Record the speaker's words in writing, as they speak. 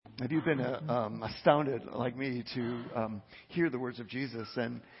Have you been astounded, like me, to hear the words of Jesus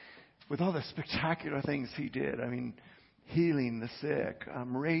and with all the spectacular things he did? I mean, healing the sick,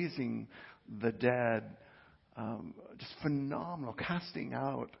 raising the dead, just phenomenal, casting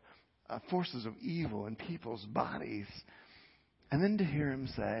out forces of evil in people's bodies. And then to hear him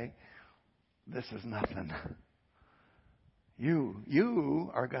say, this is nothing.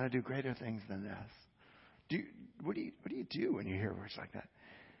 You are going to do greater things than this. What do you do when you hear words like that?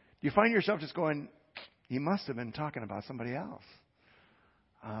 Do you find yourself just going, he must have been talking about somebody else?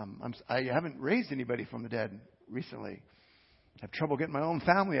 I haven't raised anybody from the dead recently. I have trouble getting my own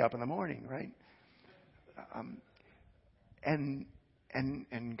family up in the morning, right? And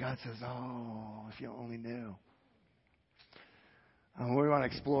God says, oh, if you only knew. We want to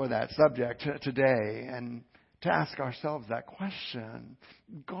explore that subject today and to ask ourselves that question.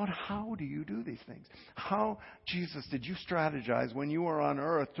 God, how do you do these things? How, Jesus, did you strategize when you were on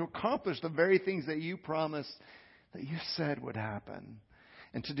earth to accomplish the very things that you promised, that you said would happen?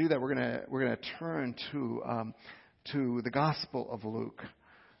 And to do that, we're going to turn to the Gospel of Luke.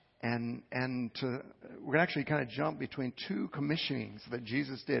 And we're going to actually kind of jump between two commissionings that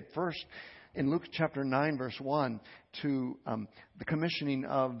Jesus did. First, in Luke chapter 9, verse 1, to the commissioning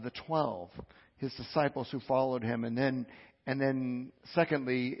of the 12, his disciples who followed him. And then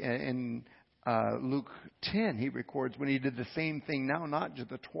secondly, in Luke 10, he records when he did the same thing, now not to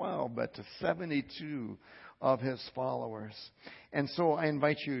the 12, but to 72 of his followers. And so I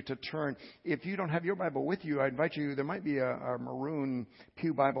invite you to turn. If you don't have your Bible with you, I invite you, there might be a maroon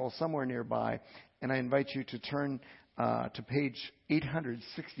pew Bible somewhere nearby, and I invite you to turn to page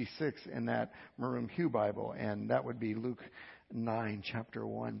 866 in that maroon pew Bible, and that would be Luke 9, chapter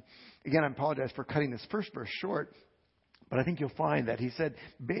 1. Again, I apologize for cutting this first verse short, but I think you'll find that he said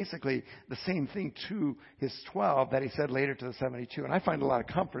basically the same thing to his 12 that he said later to the 72. And I find a lot of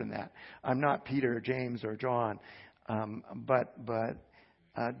comfort in that. I'm not Peter, James, or John. But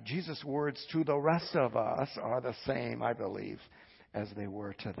Jesus' words to the rest of us are the same, I believe, as they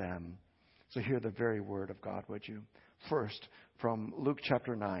were to them. So hear the very word of God, would you? First, from Luke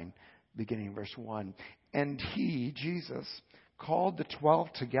chapter 9, beginning verse 1. And he, Jesus, called the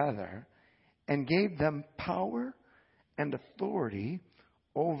 12 together and gave them power and authority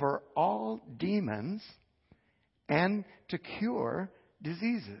over all demons and to cure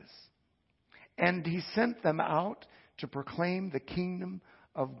diseases. And he sent them out to proclaim the kingdom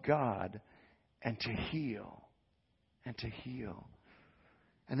of God and to heal. And to heal.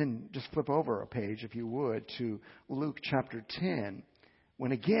 And then just flip over a page, if you would, to Luke chapter 10,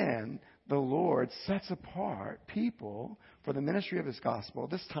 when again the Lord sets apart people for the ministry of his gospel,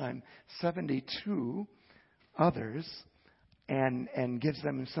 this time 72 others, and gives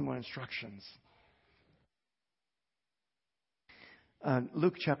them similar instructions.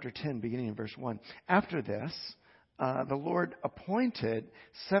 Luke chapter 10, beginning in verse 1. After this, the Lord appointed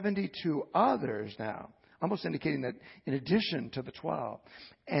 72 others now, almost indicating that in addition to the 12,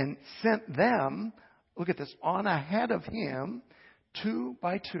 and sent them, look at this, on ahead of him, 2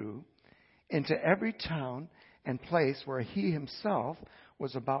 by 2, into every town and place where he himself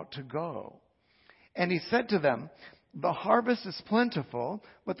was about to go. And he said to them, the harvest is plentiful,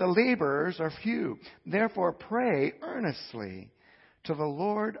 but the laborers are few. Therefore pray earnestly to the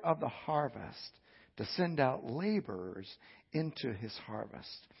Lord of the harvest to send out laborers into his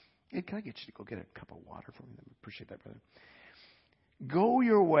harvest. Hey, can I get you to go get a cup of water for me? I appreciate that, brother. Go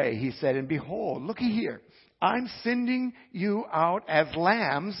your way, he said, and behold, looky here. I'm sending you out as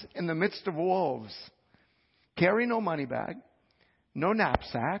lambs in the midst of wolves. Carry no money bag, no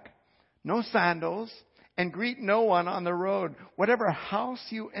knapsack, no sandals, and greet no one on the road. Whatever house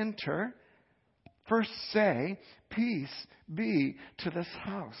you enter, first say, peace be to this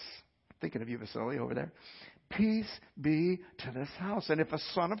house. Thinking of you, Vasily, over there. Peace be to this house. And if a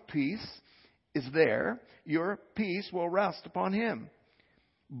son of peace is there, your peace will rest upon him.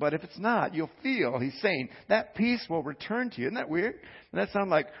 But if it's not, you'll feel, he's saying, that peace will return to you. Isn't that weird? Doesn't that sound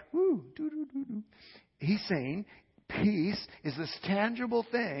like, woo, doo-doo-doo-doo. He's saying, peace is this tangible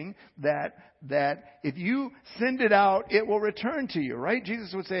thing that if you send it out, it will return to you, right?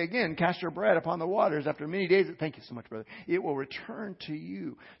 Jesus would say again, cast your bread upon the waters after many days. Thank you so much, brother. It will return to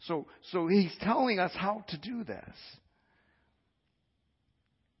you. So he's telling us how to do this.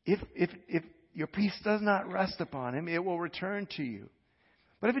 If your peace does not rest upon him, it will return to you.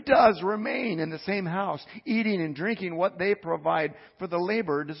 But if it does, remain in the same house, eating and drinking what they provide, for the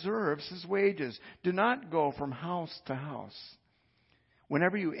laborer deserves his wages. Do not go from house to house.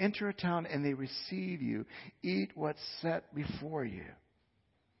 Whenever you enter a town and they receive you, eat what's set before you.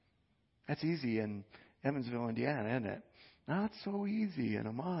 That's easy in Evansville, Indiana, isn't it? Not so easy in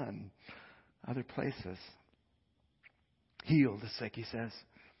Amman, other places. Heal the sick, he says,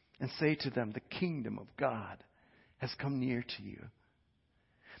 and say to them, the kingdom of God has come near to you.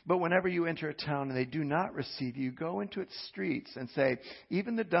 But whenever you enter a town and they do not receive you, go into its streets and say,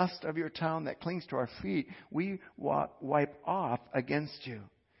 even the dust of your town that clings to our feet, we wipe off against you.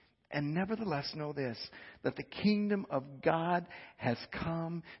 And nevertheless know this, that the kingdom of God has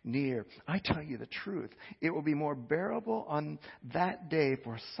come near. I tell you the truth, it will be more bearable on that day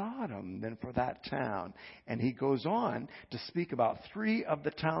for Sodom than for that town. And he goes on to speak about 3 of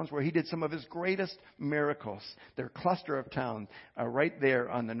the towns where he did some of his greatest miracles. They're a cluster of towns right there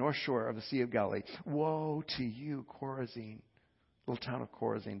on the north shore of the Sea of Galilee. Woe to you, Chorazin, little town of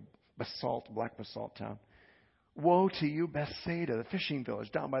Chorazin, black basalt town. Woe to you, Bethsaida, the fishing village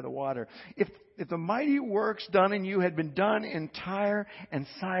down by the water. If the mighty works done in you had been done in Tyre and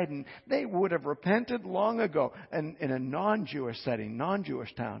Sidon, they would have repented long ago. And in a non-Jewish setting,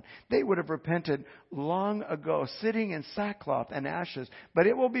 non-Jewish town, they would have repented long ago, sitting in sackcloth and ashes. But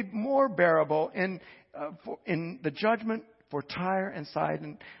it will be more bearable in the judgment for Tyre and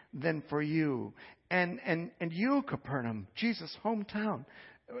Sidon than for you. And you, Capernaum, Jesus' hometown,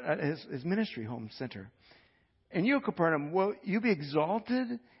 his ministry home center. And you, Capernaum, will you be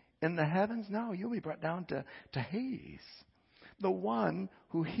exalted in the heavens? No, you'll be brought down to Hades. The one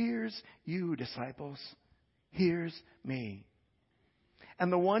who hears you, disciples, hears me. And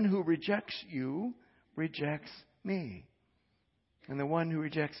the one who rejects you rejects me. And the one who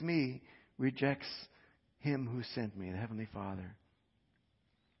rejects me rejects him who sent me, the Heavenly Father.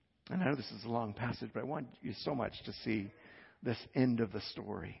 And I know this is a long passage, but I want you so much to see this end of the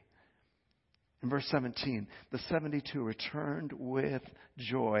story. In verse 17, the 72 returned with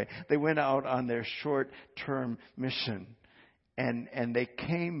joy. They went out on their short-term mission. And they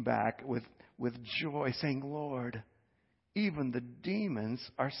came back with joy, saying, Lord, even the demons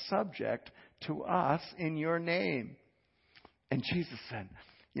are subject to us in your name. And Jesus said,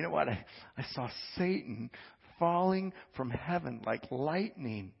 you know what? I saw Satan falling from heaven like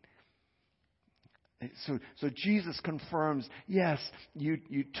lightning. So Jesus confirms, yes, you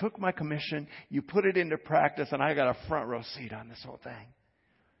took my commission, you put it into practice, and I got a front row seat on this whole thing.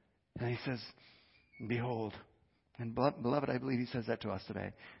 And he says, behold, and beloved, I believe he says that to us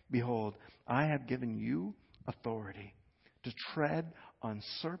today. Behold, I have given you authority to tread on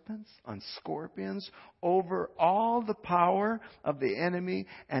serpents, on scorpions, over all the power of the enemy,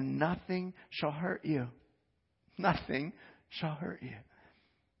 and nothing shall hurt you. Nothing shall hurt you.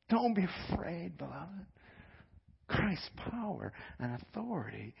 Don't be afraid, beloved. Christ's power and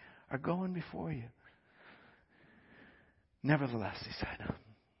authority are going before you. Nevertheless, he said,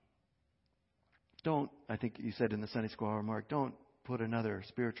 don't, I think you said in the Sunday school hour, Mark, don't put another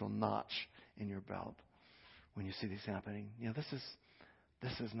spiritual notch in your belt when you see these happening. You know,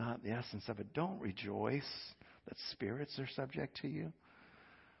 this is not the essence of it. Don't rejoice that spirits are subject to you.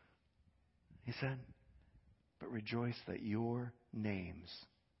 He said, but rejoice that your names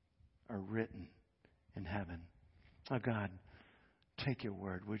are written in heaven. Oh God, take your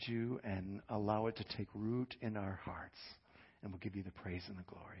word, would you, and allow it to take root in our hearts. And we'll give you the praise and the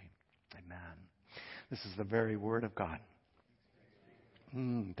glory. Amen. This is the very word of God.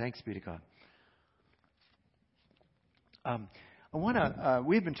 Thanks be to God.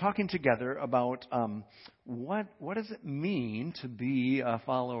 We've been talking together about what does it mean to be a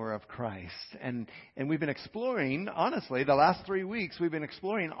follower of Christ, and we've been exploring, honestly, the last 3 weeks we've been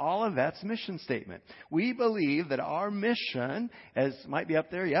exploring all of that's mission statement. We believe that our mission, as might be up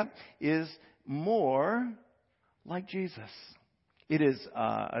there, is more like Jesus. It is,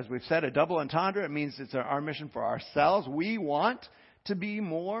 as we've said, a double entendre. It means it's our mission for ourselves. We want to be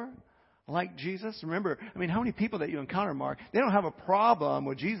more like Jesus. Remember, how many people that you encounter, Mark, they don't have a problem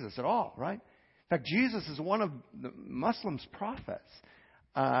with Jesus at all, right? In fact, Jesus is one of the Muslims' prophets.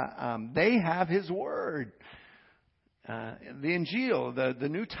 They have his word. The Injil, the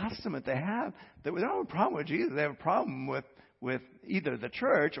New Testament, they don't have a problem with Jesus. They have a problem with either the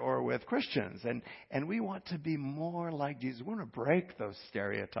church or with Christians. And we want to be more like Jesus. We want to break those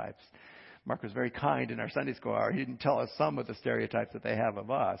stereotypes. Mark was very kind in our Sunday school hour. He didn't tell us some of the stereotypes that they have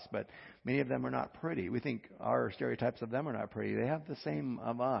of us, but many of them are not pretty. We think our stereotypes of them are not pretty. They have the same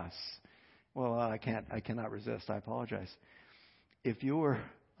of us. Well, I cannot resist. I apologize. If your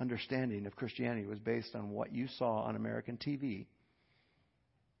understanding of Christianity was based on what you saw on American TV,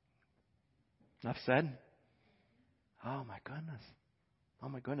 enough said? Oh my goodness. Oh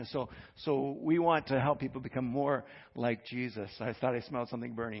my goodness. So we want to help people become more like Jesus. I thought I smelled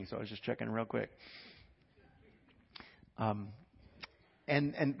something burning, so I was just checking real quick. But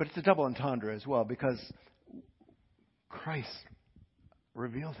it's a double entendre as well, because Christ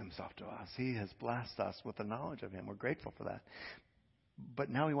revealed himself to us. He has blessed us with the knowledge of him. We're grateful for that. But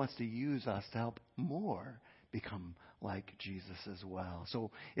now he wants to use us to help more become like Jesus as well.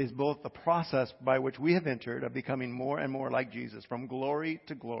 So it's both the process by which we have entered of becoming more and more like Jesus, from glory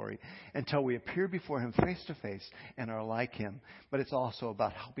to glory, until we appear before him face to face and are like him. But it's also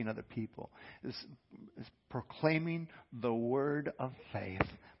about helping other people. It's proclaiming the word of faith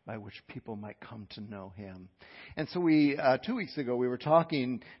by which people might come to know him. And so 2 weeks ago, we were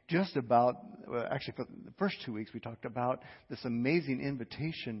talking just about, actually for the first 2 weeks, we talked about this amazing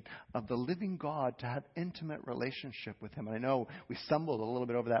invitation of the living God to have intimate relationship with him. And I know we stumbled a little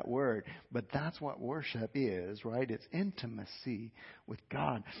bit over that word, but that's what worship is, right? It's intimacy with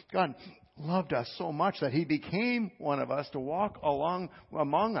God. God loved us so much that he became one of us to walk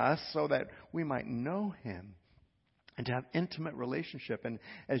among us so that we might know him. And to have intimate relationship. And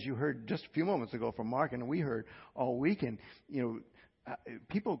as you heard just a few moments ago from Mark, and we heard all weekend,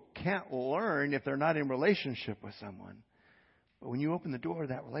 people can't learn if they're not in relationship with someone. But when you open the door of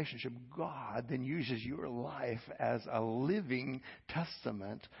that relationship, God then uses your life as a living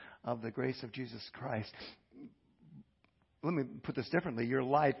testament of the grace of Jesus Christ. Let me put this differently. Your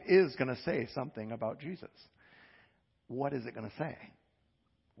life is going to say something about Jesus. What is it going to say?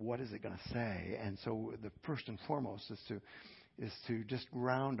 What is it going to say? And so the first and foremost is to just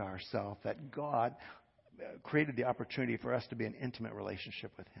ground ourselves that God created the opportunity for us to be in intimate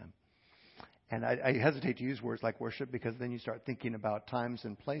relationship with him. And I hesitate to use words like worship, because then you start thinking about times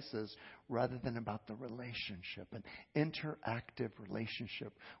and places rather than about the relationship, an interactive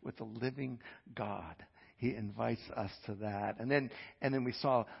relationship with the living God. He invites us to that. And then we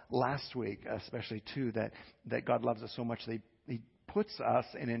saw last week, especially too, that God loves us so much that he puts us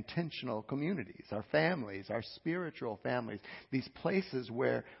in intentional communities, our families, our spiritual families, these places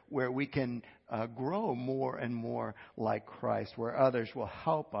where we can grow more and more like Christ, where others will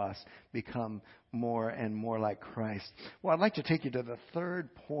help us become more and more like Christ. Well, I'd like to take you to the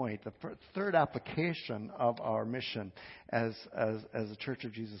third point, the third application of our mission as a Church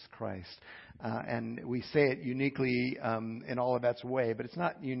of Jesus Christ. And we say it uniquely in all of its way, but it's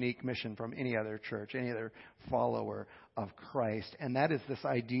not unique mission from any other church, any other follower of Christ. And that is this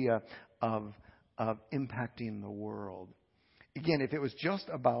idea of impacting the world. Again, if it was just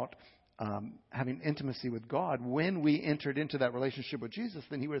about having intimacy with God, when we entered into that relationship with Jesus,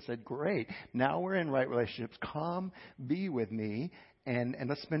 then he would have said, great, now we're in right relationships. Come be with me and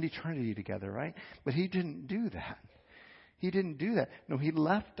let's spend eternity together, right? But he didn't do that. He didn't do that. No, he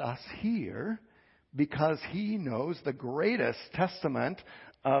left us here because he knows the greatest testament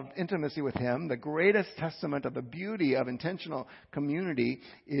of intimacy with him, the greatest testament of the beauty of intentional community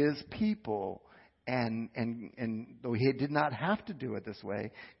is people. And though he did not have to do it this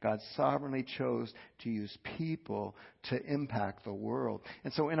way, God sovereignly chose to use people to impact the world.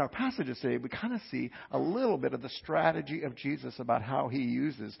 And so in our passages today, we kind of see a little bit of the strategy of Jesus about how he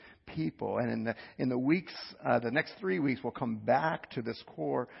uses people. And in the weeks, the next 3 weeks, we'll come back to this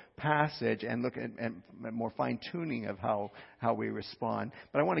core passage and look at more fine-tuning of how we respond.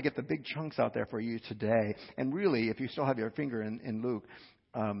 But I want to get the big chunks out there for you today. And really, if you still have your finger in Luke,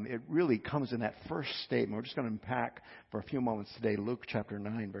 it really comes in that first statement. We're just going to unpack for a few moments today Luke chapter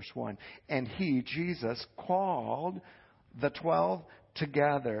 9, verse 1. And he, Jesus, called the 12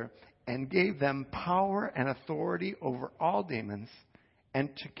 together and gave them power and authority over all demons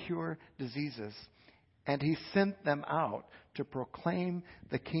and to cure diseases. And he sent them out to proclaim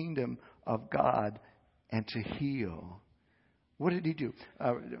the kingdom of God and to heal. What did he do?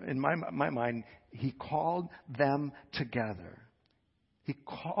 In my mind, he called them together. He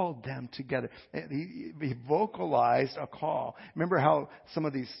called them together. He vocalized a call. Remember how some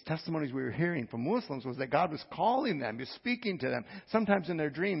of these testimonies we were hearing from Muslims was that God was calling them, He was speaking to them, sometimes in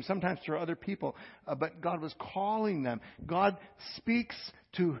their dreams, sometimes through other people, but God was calling them. God speaks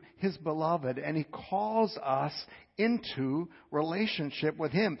to His beloved, and He calls us into relationship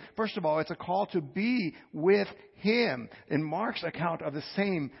with Him. First of all, it's a call to be with Him. In Mark's account of the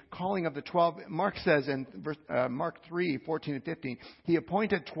same calling of the 12, Mark says in Mark 3, 14 and 15, He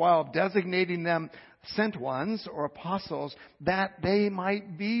appointed 12, designating them sent ones or apostles, that they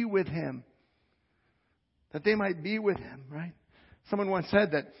might be with Him. That they might be with Him, right? Someone once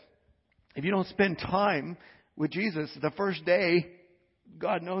said that if you don't spend time with Jesus the first day,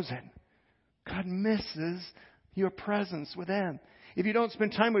 God knows it. God misses your presence with Him. If you don't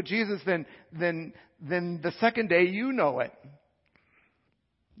spend time with Jesus, then the second day you know it.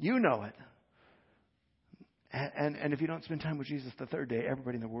 You know it. And if you don't spend time with Jesus the third day,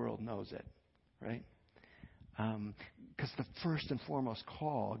 everybody in the world knows it. Right? Because the first and foremost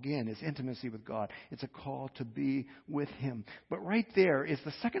call, again, is intimacy with God. It's a call to be with Him. But right there is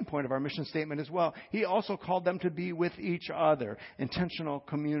the second point of our mission statement as well. He also called them to be with each other, intentional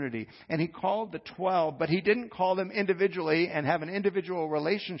community. And He called the 12, but He didn't call them individually and have an individual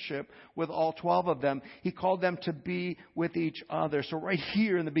relationship with all 12 of them. He called them to be with each other. So right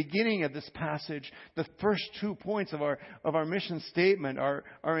here in the beginning of this passage, the first 2 points of our mission statement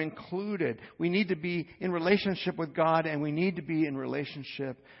are included. We need to be in relationship with God, and we need to be in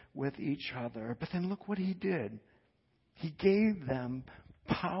relationship with each other. But then look what He did. He gave them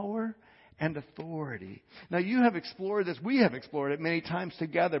power and authority. Now, you have explored this. We have explored it many times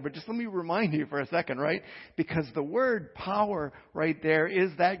together. But just let me remind you for a second, right? Because the word power right there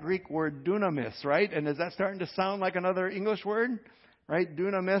is that Greek word dunamis, right? And is that starting to sound like another English word? Right?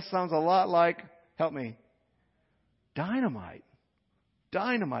 Dunamis sounds a lot like, help me, dynamite.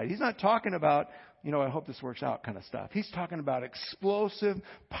 Dynamite. He's not talking about, I hope this works out kind of stuff. He's talking about explosive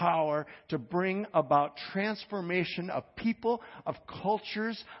power to bring about transformation of people, of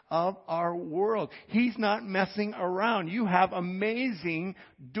cultures, of our world. He's not messing around. You have amazing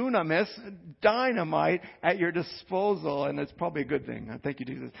dunamis, dynamite at your disposal, and it's probably a good thing. Thank you,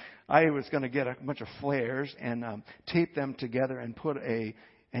 Jesus. I was going to get a bunch of flares and tape them together and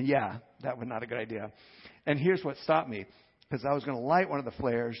that was not a good idea. And here's what stopped me. Because I was going to light one of the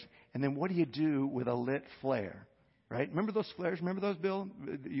flares, and then what do you do with a lit flare? Right? Remember those flares? Remember those, Bill?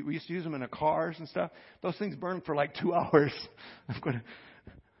 We used to use them in the cars and stuff. Those things burn for like 2 hours. What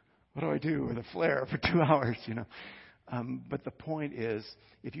do I do with a flare for 2 hours? But the point is,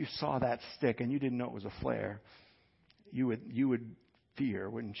 if you saw that stick and you didn't know it was a flare, you would fear,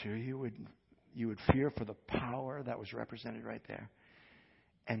 wouldn't you? You would fear for the power that was represented right there.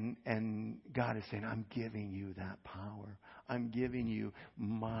 And God is saying, I'm giving you that power. I'm giving you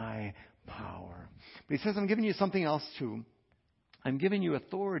my power. But He says, I'm giving you something else too. I'm giving you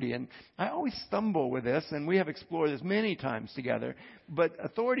authority. And I always stumble with this, and we have explored this many times together. But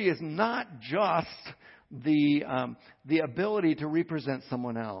authority is not just the ability to represent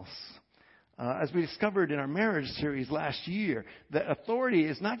someone else. As we discovered in our marriage series last year, that authority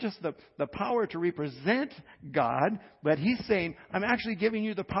is not just the power to represent God, but He's saying, I'm actually giving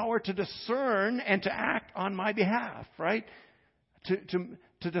you the power to discern and to act on my behalf, right?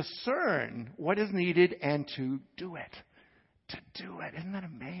 To discern what is needed and to do it. To do it. Isn't that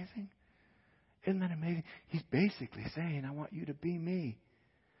amazing? Isn't that amazing? He's basically saying, I want you to be me.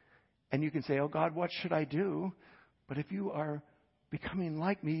 And you can say, oh God, what should I do? But if you are becoming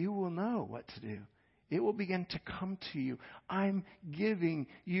like me, you will know what to do. It will begin to come to you. I'm giving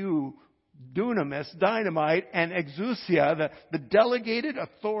you dunamis, dynamite, and exousia, the delegated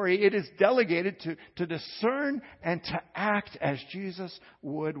authority. It is delegated to discern and to act as Jesus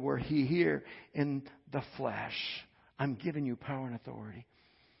would were He here in the flesh. I'm giving you power and authority.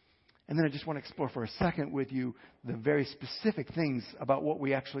 And then I just want to explore for a second with you the very specific things about what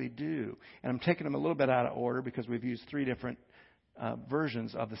we actually do. And I'm taking them a little bit out of order because we've used 3 different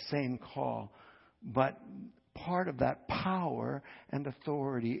versions of the same call. But part of that power and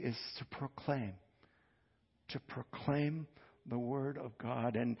authority is to proclaim the Word of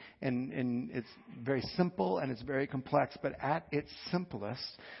God. And it's very simple and it's very complex, but at its simplest,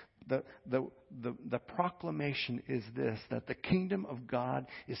 the proclamation is this, that the kingdom of God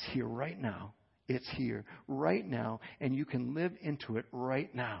is here right now. It's here right now, and you can live into it right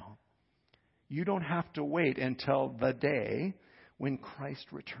now. You don't have to wait until the day when Christ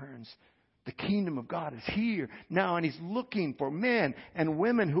returns. The kingdom of God is here now, and He's looking for men and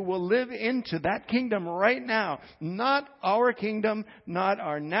women who will live into that kingdom right now. Not our kingdom, not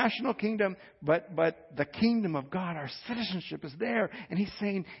our national kingdom, but the kingdom of God. Our citizenship is there. And He's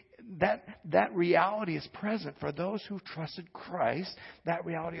saying that reality is present for those who've trusted Christ. That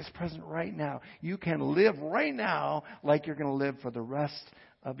reality is present right now. You can live right now like you're going to live for the rest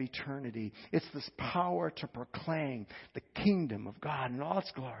of eternity. It's this power to proclaim the kingdom of God in all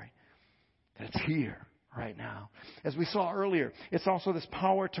its glory. That's here right now. As we saw earlier, it's also this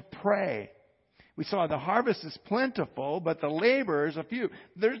power to pray. We saw the harvest is plentiful, but the laborers are few.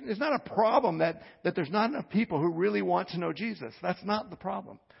 It's not a problem that there's not enough people who really want to know Jesus. That's not the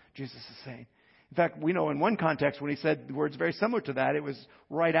problem, Jesus is saying. In fact, we know in one context when He said the words very similar to that, it was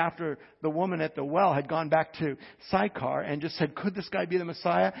right after the woman at the well had gone back to Sychar and just said, could this guy be the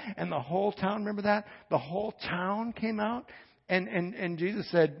Messiah? And the whole town, remember that? The whole town came out. And Jesus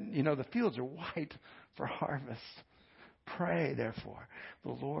said, the fields are white for harvest. Pray, therefore,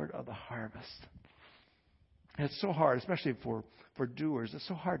 the Lord of the harvest. And it's so hard, especially for doers. It's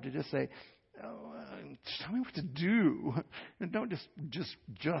so hard to just say, tell me what to do. And don't just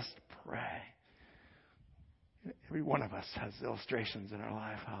pray. Every one of us has illustrations in our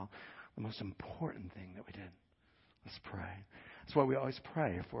life how the most important thing that we did. Let's pray. That's why we always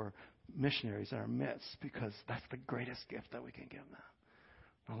pray for missionaries in our midst, because that's the greatest gift that we can give them.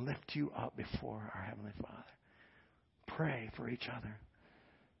 I'll lift you up before our Heavenly Father. Pray for each other.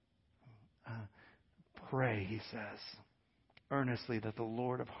 Pray, he says, earnestly that the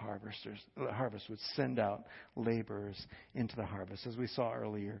Lord of harvest would send out laborers into the harvest. As we saw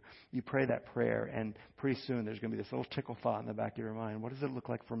earlier, you pray that prayer, and pretty soon there's going to be this little tickle thought in the back of your mind. What does it look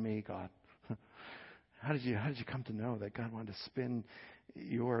like for me, God? How did you come to know that God wanted to spend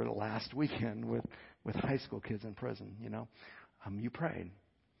your last weekend with high school kids in prison? You prayed.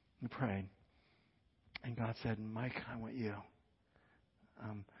 You prayed. And God said, Mike, I want you.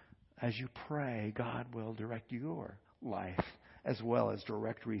 As you pray, God will direct your life as well as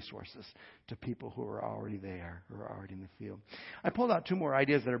direct resources to people who are already there, who are already in the field. I pulled out two more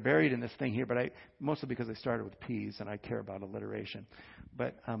ideas that are buried in this thing here, but mostly because they started with P's and I care about alliteration.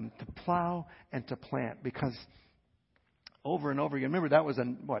 But to plow and to plant, because over and over again, remember that was a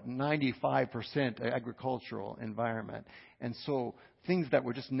 95% agricultural environment. And so things that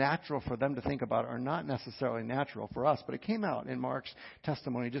were just natural for them to think about are not necessarily natural for us. But it came out in Mark's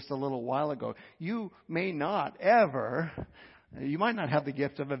testimony just a little while ago. You might not have the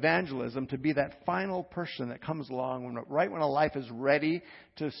gift of evangelism to be that final person that comes along right when a life is ready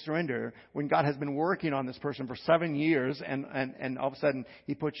to surrender, when God has been working on this person for 7 years and all of a sudden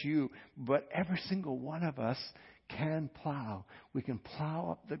he puts you. But every single one of us can plow. We can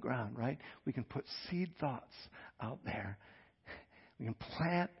plow up the ground, right? We can put seed thoughts out there. We can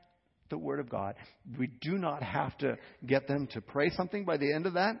plant the Word of God. We do not have to get them to pray something by the end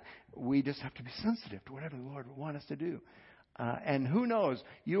of that. We just have to be sensitive to whatever the Lord would want us to do. And who knows?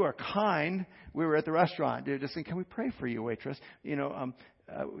 You are kind. We were at the restaurant. Just saying, can we pray for you, waitress?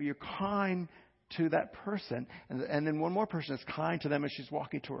 You're kind to that person. And then one more person is kind to them as she's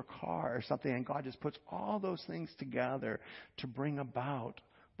walking to her car or something. And God just puts all those things together to bring about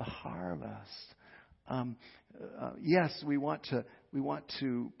the harvest. Yes, we want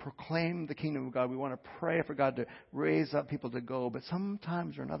to proclaim the kingdom of God. We want to pray for God to raise up people to go. But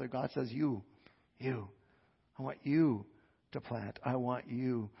sometimes or another, God says, you. I want you to plant. I want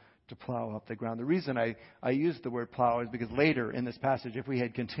you to plow up the ground. The reason I use the word plow is because later in this passage, if we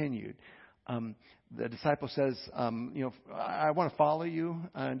had continued, the disciple says, I want to follow you,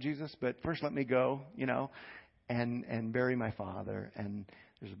 Jesus, but first let me go, and bury my father. And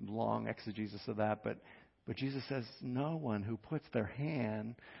there's a long exegesis of that, but Jesus says, no one who puts their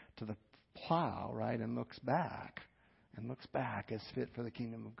hand to the plow, right, and looks back is fit for the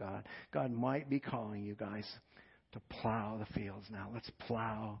kingdom of God. God might be calling you guys to plow the fields now. Let's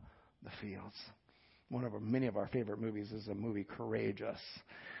plow the fields. Many of our favorite movies is a movie, Courageous,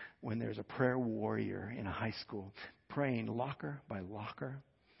 when there's a prayer warrior in a high school praying locker by locker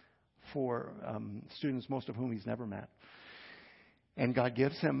for students, most of whom he's never met. And God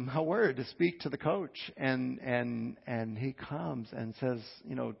gives him a word to speak to the coach. And he comes and says,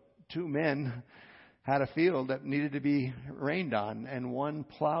 2 men had a field that needed to be rained on. And one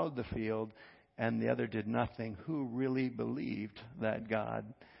plowed the field and the other did nothing. Who really believed that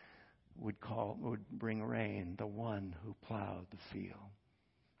God would bring rain? The one who plowed the field.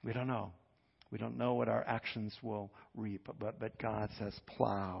 We don't know. We don't know what our actions will reap, but God says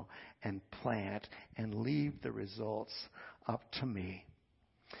plow and plant and leave the results up to me.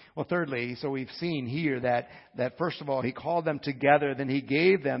 Well, thirdly, so we've seen here that first of all, he called them together, then he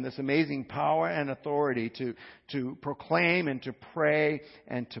gave them this amazing power and authority to proclaim and to pray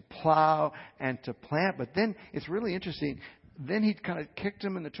and to plow and to plant. But then it's really interesting. Then he kind of kicked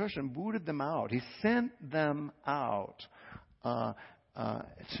them in the tush and booted them out. He sent them out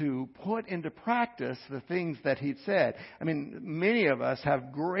to put into practice the things that he'd said. I mean, many of us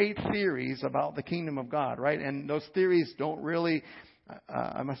have great theories about the kingdom of God, right? And those theories don't really,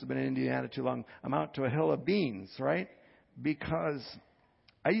 I must have been in Indiana too long, amount to a hill of beans, right? Because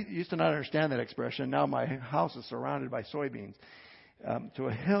I used to not understand that expression. Now my house is surrounded by soybeans. To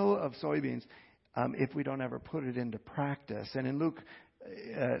a hill of soybeans, if we don't ever put it into practice. And in Luke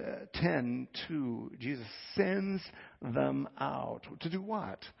 10:2, Jesus sends them out to do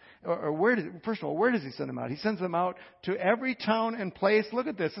what? Or first of all, where does he send them out? He sends them out to every town and place. Look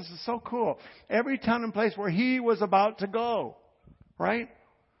at this. This is so cool. Every town and place where he was about to go. Right?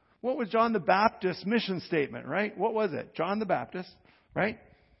 What was John the Baptist's mission statement? Right? What was it? John the Baptist. Right?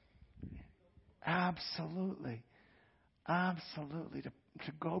 Absolutely.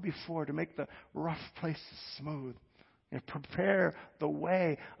 To go before, to make the rough places smooth. Prepare the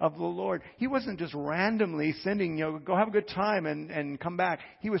way of the Lord. He wasn't just randomly sending, go have a good time and come back.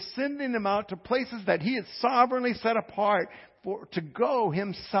 He was sending them out to places that He had sovereignly set apart to go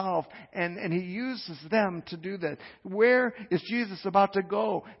Himself. And He uses them to do that. Where is Jesus about to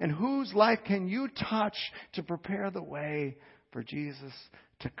go? And whose life can you touch to prepare the way for Jesus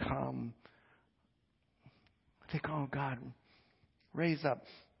to come? I think, oh God, raise up.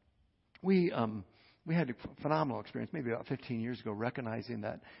 We had a phenomenal experience maybe about 15 years ago, recognizing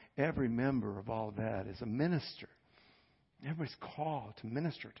that every member of all that is a minister. Everybody's called to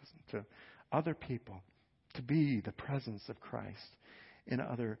minister to other people, to be the presence of Christ in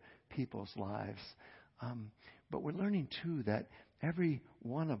other people's lives. But we're learning, too, that every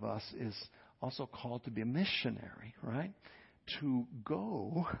one of us is also called to be a missionary, right? To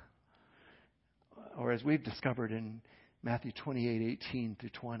go, or as we've discovered in Matthew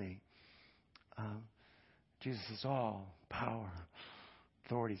 28:18-20, Jesus says, all power,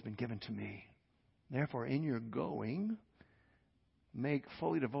 authority has been given to me. Therefore, in your going, make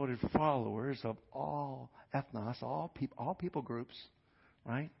fully devoted followers of all ethnos, all people groups,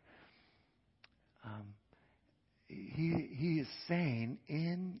 right? He is saying,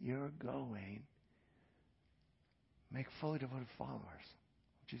 in your going, make fully devoted followers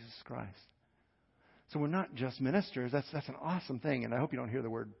of Jesus Christ. So we're not just ministers. That's an awesome thing. And I hope you don't hear the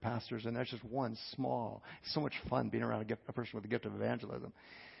word pastors. And that's just one small. It's so much fun being around a person with the gift of evangelism.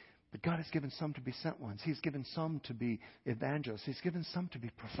 But God has given some to be sent ones. He's given some to be evangelists. He's given some to be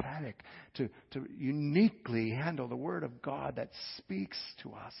prophetic, to uniquely handle the word of God that speaks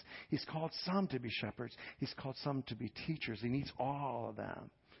to us. He's called some to be shepherds. He's called some to be teachers. He needs all of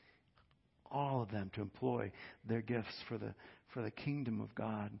them to employ their gifts for the kingdom of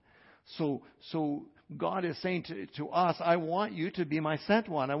God. So God is saying to us, I want you to be my sent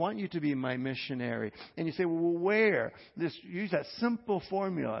one. I want you to be my missionary. And you say, well, where? Use that simple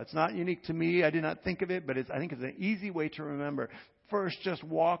formula. It's not unique to me. I did not think of it, but I think it's an easy way to remember. First, just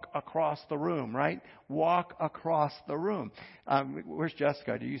walk across the room, right? Walk across the room. Where's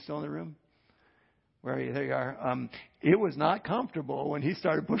Jessica? Are you still in the room? Where are you? There you are. It was not comfortable when he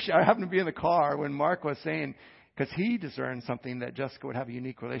started pushing. I happened to be in the car when Mark was saying, because he discerned something that Jessica would have a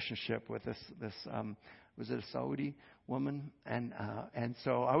unique relationship with this was it a Saudi woman? And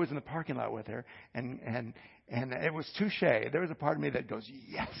so I was in the parking lot with her, and it was touche. There was a part of me that goes,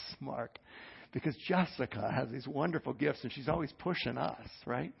 yes, Mark, because Jessica has these wonderful gifts, and she's always pushing us,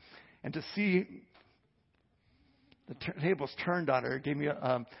 right? And to see the tables turned on her gave me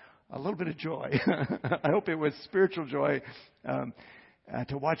a little bit of joy. I hope it was spiritual joy.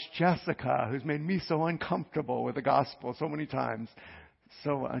 To watch Jessica, who's made me so uncomfortable with the gospel so many times.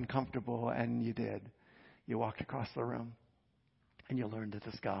 So uncomfortable, and you did. You walked across the room, and you learned that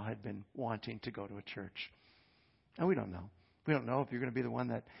this gal had been wanting to go to a church. And we don't know. We don't know if you're going to be the one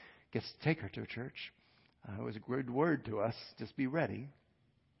that gets to take her to a church. It was a good word to us. Just be ready,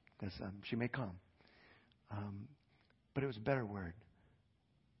 because she may come. But it was a better word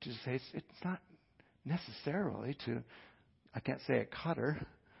to say it's not necessarily to... I can't say at Qatar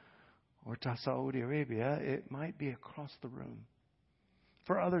or to Saudi Arabia. It might be across the room.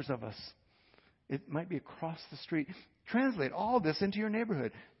 For others of us, it might be across the street. Translate all this into your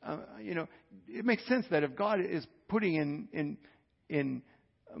neighborhood. It makes sense that if God is putting in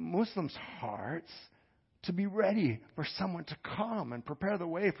Muslims' hearts to be ready for someone to come and prepare the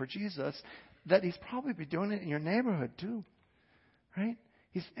way for Jesus, that He's probably be doing it in your neighborhood too, right?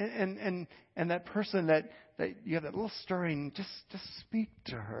 And that person that you have that little stirring, just speak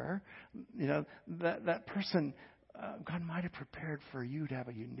to her. That person, God might have prepared for you to have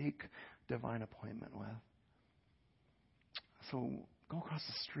a unique divine appointment with. So go across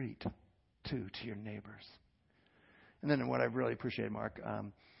the street too to your neighbors. And then what I really appreciate, Mark,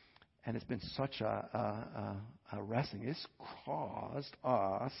 and it's been such a wrestling. It's caused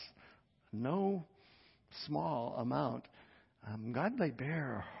us no small amount. God laid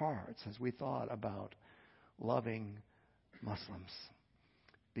bare our hearts as we thought about loving Muslims,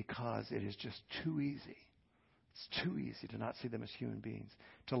 because it is just too easy. It's too easy to not see them as human beings,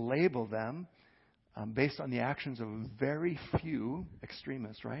 to label them based on the actions of very few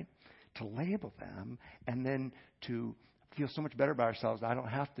extremists, right? To label them and then to feel so much better about ourselves. I don't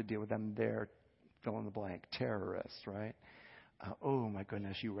have to deal with them. They're fill in the blank terrorists, right? Oh my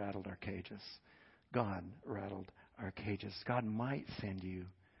goodness, you rattled our cages. God rattled our cages. God might send you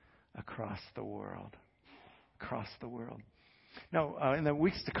across the world. Across the world. Now, in the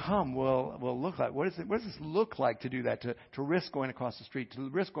weeks to come, we'll look like, what does this look like to do that? To risk going across the street, to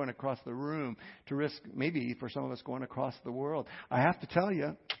risk going across the room, to risk maybe for some of us going across the world. I have to tell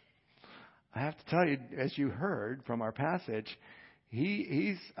you, I have to tell you, as you heard from our passage,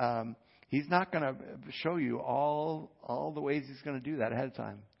 he's not going to show you all the ways he's going to do that ahead of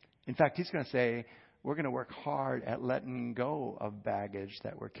time. In fact, he's going to say, we're going to work hard at letting go of baggage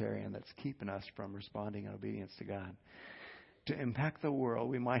that we're carrying that's keeping us from responding in obedience to God. To impact the world,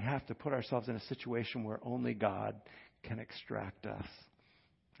 we might have to put ourselves in a situation where only God can extract us.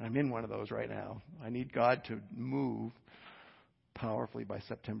 I'm in one of those right now. I need God to move powerfully by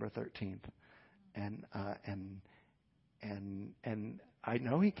September 13th. And I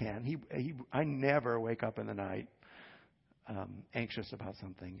know He can. I never wake up in the night anxious about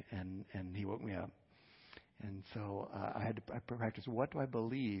something, and He woke me up. And so I practice. What do I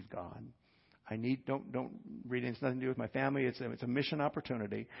believe, God? I need. Don't read it. It's nothing to do with my family. It's a mission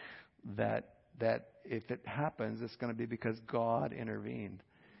opportunity that if it happens, it's going to be because God intervened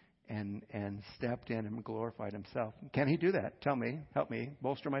and stepped in and glorified Himself. Can He do that? Tell me. Help me.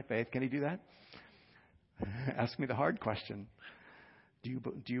 Bolster my faith. Can He do that? Ask me the hard question. Do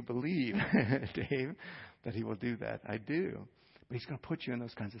you believe, Dave, that He will do that? I do. But He's going to put you in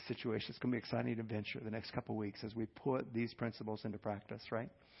those kinds of situations. It's going to be an exciting adventure the next couple of weeks as we put these principles into practice, right?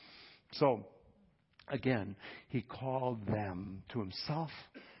 So, again, He called them to Himself.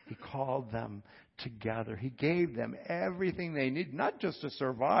 He called them together. He gave them everything they needed, not just to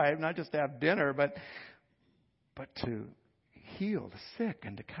survive, not just to have dinner, but to heal the sick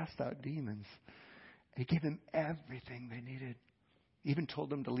and to cast out demons. He gave them everything they needed. Even told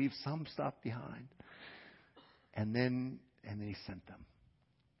them to leave some stuff behind. And then He sent them.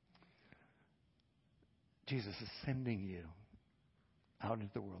 Jesus is sending you out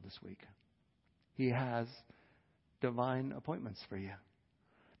into the world this week. He has divine appointments for you.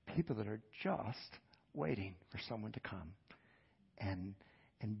 People that are just waiting for someone to come and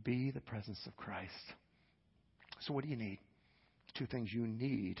be the presence of Christ. So what do you need? 2 things you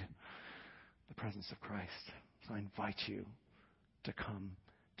need. The presence of Christ. So I invite you to come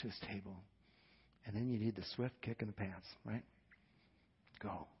to His table. And then you need the swift kick in the pants, right?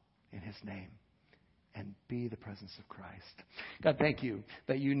 Go in His name and be the presence of Christ. God, thank you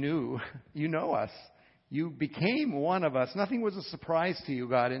that you know us. You became one of us. Nothing was a surprise to you,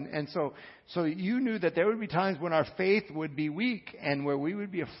 God. And so you knew that there would be times when our faith would be weak and where we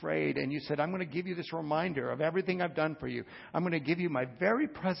would be afraid. And you said, I'm going to give you this reminder of everything I've done for you. I'm going to give you my very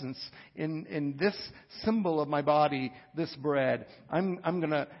presence in this symbol of my body, this bread. I'm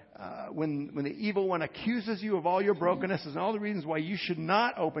going to, when the evil one accuses you of all your brokenness and all the reasons why you should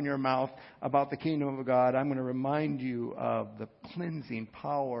not open your mouth about the kingdom of God, I'm going to remind you of the cleansing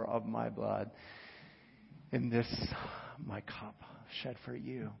power of my blood. In this, my cup shed for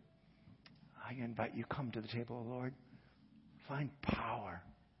you. I invite you, come to the table of the Lord. Find power.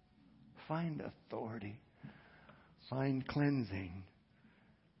 Find authority. Find cleansing.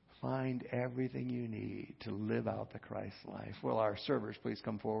 Find everything you need to live out the Christ life. Will our servers please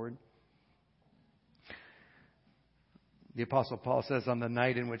come forward? The Apostle Paul says, on the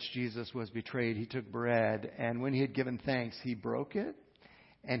night in which Jesus was betrayed, He took bread, and when He had given thanks, He broke it.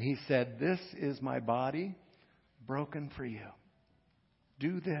 And He said, this is my body broken for you.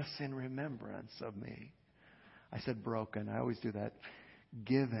 Do this in remembrance of me. I said broken. I always do that.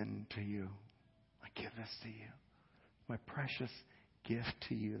 Given to you. I give this to you. My precious gift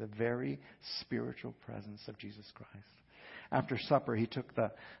to you. The very spiritual presence of Jesus Christ. After supper, He took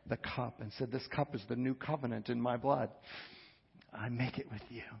the cup and said, this cup is the new covenant in my blood. I make it with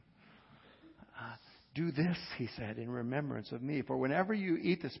you. Do this, He said, in remembrance of me. For whenever you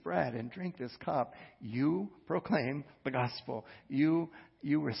eat this bread and drink this cup, you proclaim the gospel. You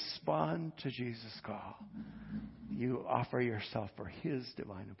respond to Jesus' call. You offer yourself for His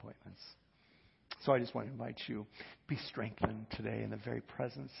divine appointments. So I just want to invite you, be strengthened today in the very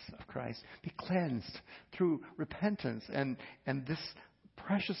presence of Christ. Be cleansed through repentance and this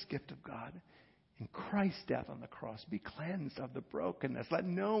precious gift of God. In Christ's death on the cross, be cleansed of the brokenness. Let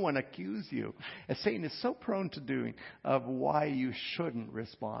no one accuse you, as Satan is so prone to doing, of why you shouldn't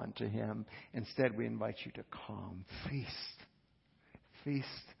respond to him. Instead, we invite you to come. Feast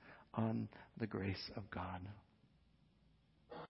on the grace of God.